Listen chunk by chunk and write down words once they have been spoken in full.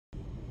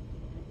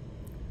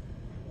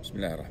بسم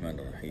الله الرحمن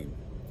الرحيم.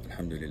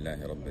 الحمد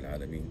لله رب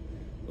العالمين،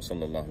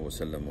 وصلى الله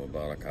وسلم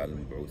وبارك على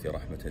المبعوث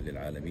رحمة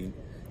للعالمين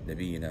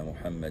نبينا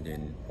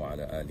محمد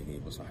وعلى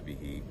آله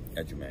وصحبه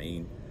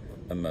أجمعين.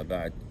 أما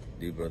بعد,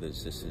 dear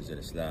brothers and sisters in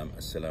Islam,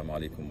 Assalamu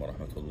alaikum wa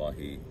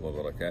rahmatullahi wa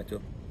barakatuh.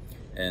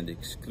 And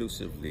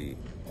exclusively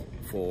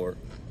for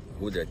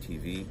Huda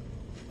TV,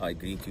 I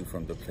greet you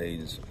from the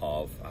plains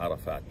of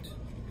Arafat.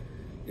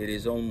 It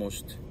is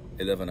almost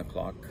 11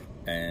 o'clock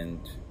and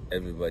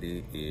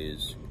everybody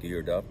is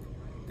geared up.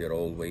 They're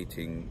all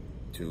waiting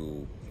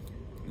to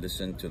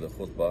listen to the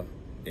khutbah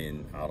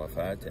in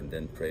Arafat and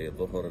then pray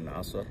Dhuhr and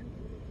Asr,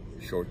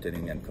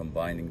 shortening and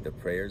combining the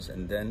prayers,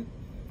 and then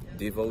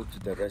devote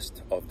the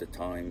rest of the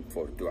time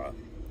for dua.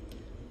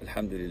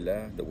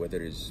 Alhamdulillah, the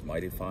weather is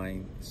mighty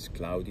fine. It's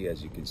cloudy,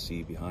 as you can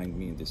see behind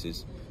me. This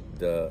is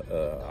the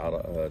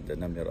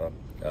Namira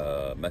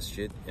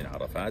Masjid in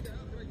Arafat.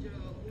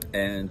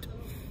 And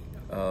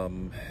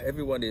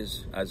everyone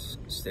is, as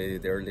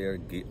stated earlier,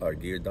 are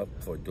geared up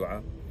for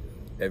dua.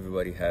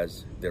 Everybody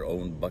has their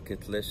own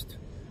bucket list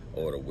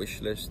or a wish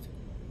list,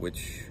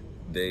 which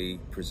they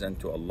present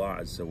to Allah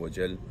Azza wa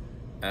Jal,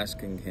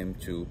 asking Him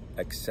to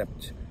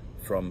accept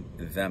from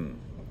them.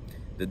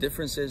 The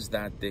difference is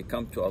that they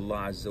come to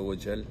Allah Azza wa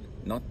Jal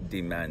not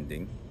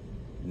demanding,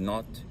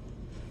 not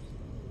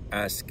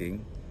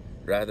asking,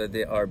 rather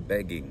they are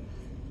begging.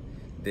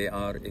 They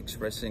are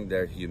expressing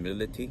their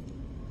humility,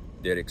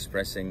 they're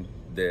expressing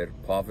their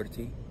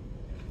poverty.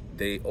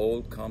 They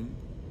all come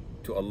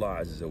to Allah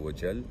Azza wa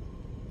Jal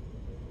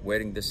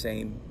wearing the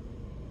same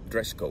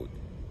dress code.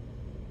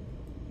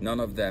 None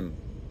of them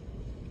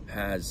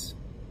has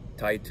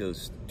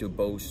titles to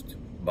boast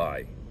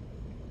by.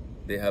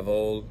 They have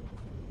all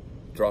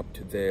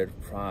dropped their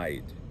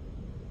pride,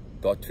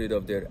 got rid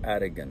of their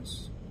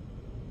arrogance.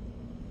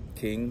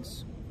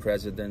 Kings,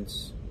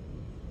 presidents,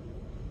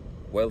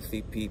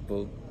 wealthy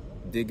people,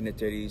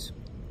 dignitaries,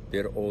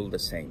 they're all the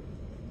same.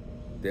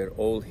 They're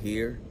all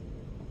here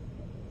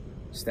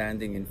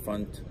standing in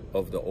front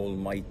of the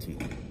Almighty,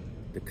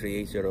 the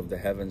creator of the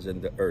heavens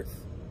and the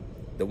earth,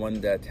 the one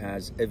that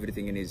has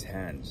everything in his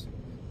hands,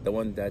 the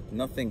one that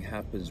nothing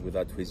happens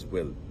without his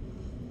will.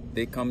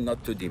 They come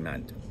not to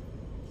demand.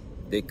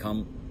 They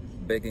come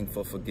begging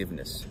for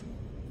forgiveness.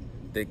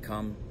 They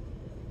come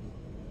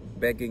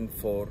begging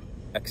for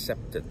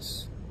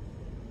acceptance.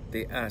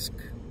 They ask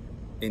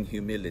in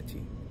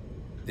humility.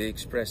 They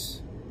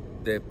express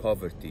their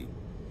poverty.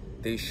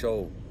 They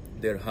show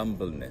their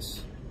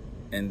humbleness,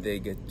 and they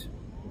get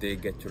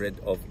rid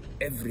of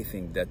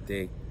everything that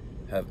they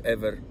have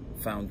ever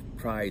found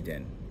pride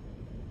in,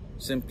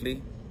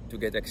 simply to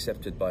get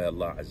accepted by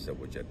Allah Azza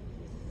wa Jal.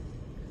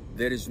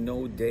 There is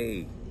no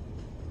day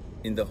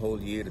in the whole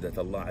year that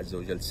Allah Azza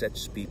wa Jal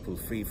sets people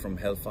free from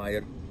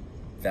hellfire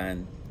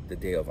than the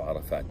day of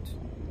Arafat.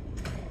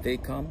 They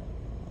come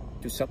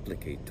to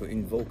supplicate, to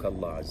invoke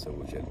Allah Azza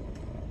wa Jal,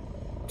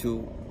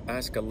 to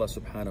ask Allah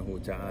subhanahu wa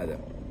ta'ala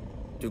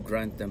to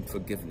grant them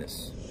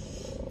forgiveness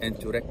and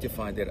to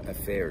rectify their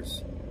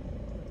affairs,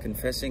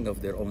 confessing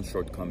of their own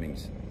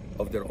shortcomings,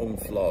 of their own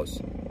flaws.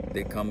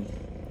 They come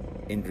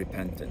in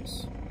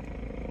repentance.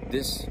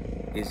 This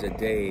is a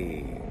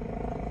day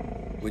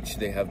which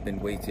they have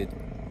been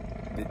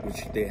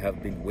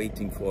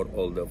waiting for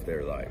all of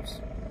their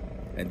lives.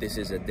 And this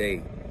is a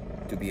day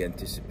to be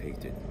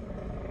anticipated.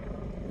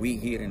 We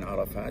here in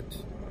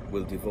Arafat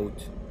will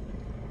devote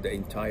the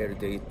entire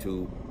day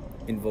to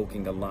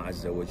invoking Allah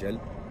Azza wa Jal.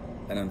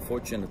 And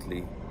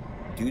unfortunately,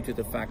 due to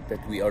the fact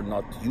that we are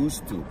not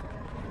used to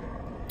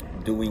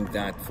doing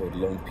that for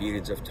long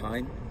periods of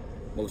time,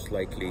 most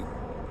likely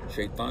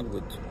Shaitan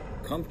would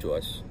come to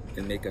us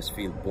and make us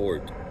feel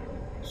bored.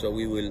 So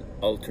we will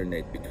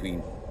alternate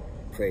between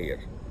prayer,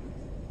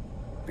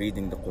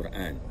 reading the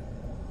Quran,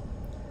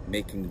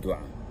 making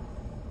dua,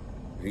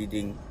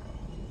 reading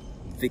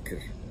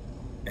dhikr.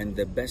 And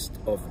the best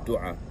of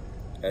dua,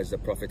 as the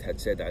Prophet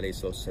had said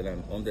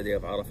ﷺ, on the day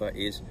of Arafah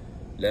is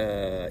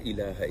لا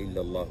إله إلا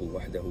الله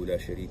وحده لا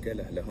شريك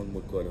له له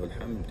الملك وله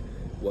الحمد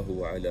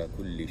وهو على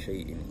كل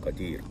شيء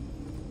قدير.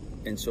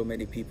 And so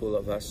many people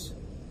of us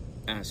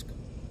ask,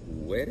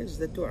 where is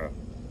the dua?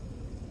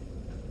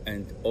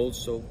 And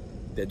also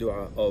the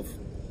dua of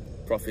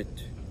Prophet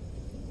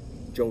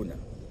Jonah,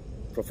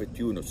 Prophet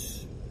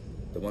Yunus,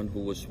 the one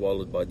who was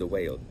swallowed by the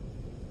whale.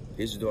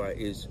 His dua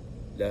is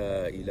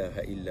لا إله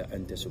إلا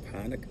أنت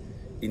سبحانك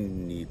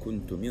إني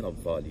كنت من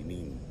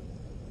الظالمين.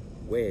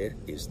 Where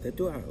is the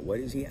dua? What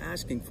is he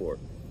asking for?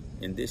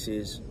 And this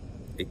is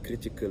a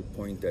critical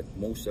point that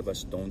most of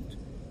us don't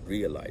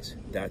realize,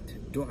 that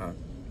dua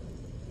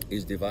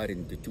is divided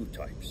into two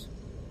types.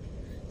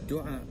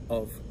 Dua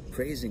of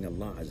praising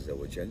Allah Azza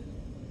wa Jal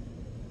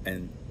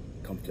and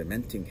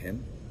complimenting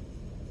Him,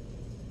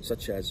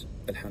 such as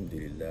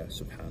Alhamdulillah,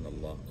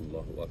 Subhanallah,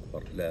 Allahu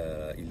Akbar,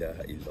 La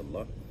ilaha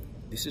illallah.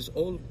 This is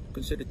all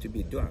considered to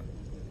be dua.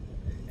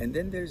 And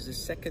then there's the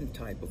second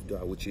type of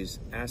dua, which is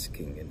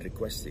asking and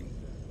requesting,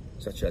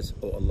 such as,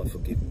 oh Allah,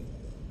 forgive me.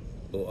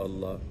 Oh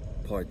Allah,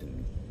 pardon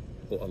me.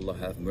 Oh Allah,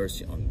 have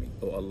mercy on me.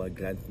 Oh Allah,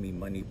 grant me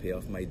money, pay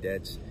off my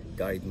debts,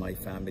 guide my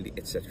family,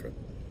 etc.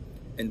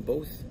 And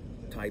both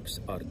types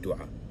are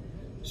dua.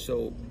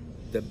 So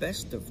the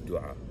best of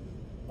dua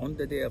on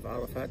the day of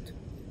Arafat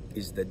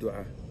is the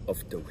dua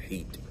of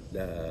Tawheed.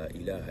 La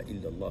ilaha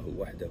illallah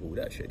wahdahu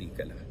la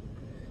sharika lah.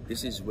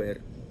 This is where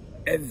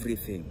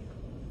everything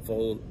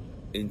falls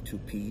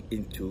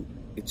into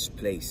its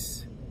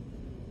place.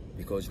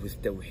 Because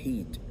with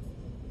Tawheed,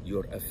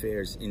 your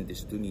affairs in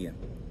this dunya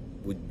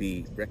would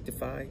be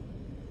rectified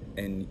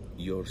and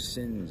your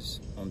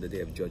sins on the day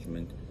of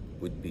judgment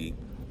would be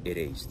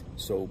erased.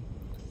 So,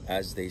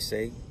 as they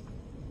say,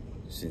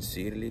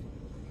 sincerely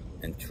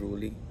and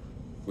truly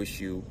wish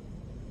you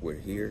were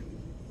here,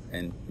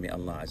 and may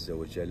Allah Azza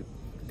wa Jal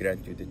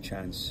grant you the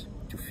chance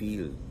to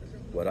feel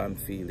what I'm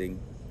feeling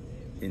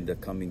in the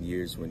coming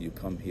years when you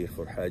come here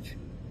for Hajj.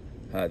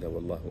 هذا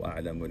والله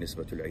أعلم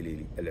ونسبة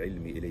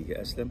العلم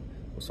إليه أسلم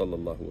وصلى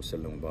الله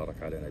وسلم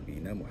وبارك على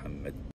نبينا محمد.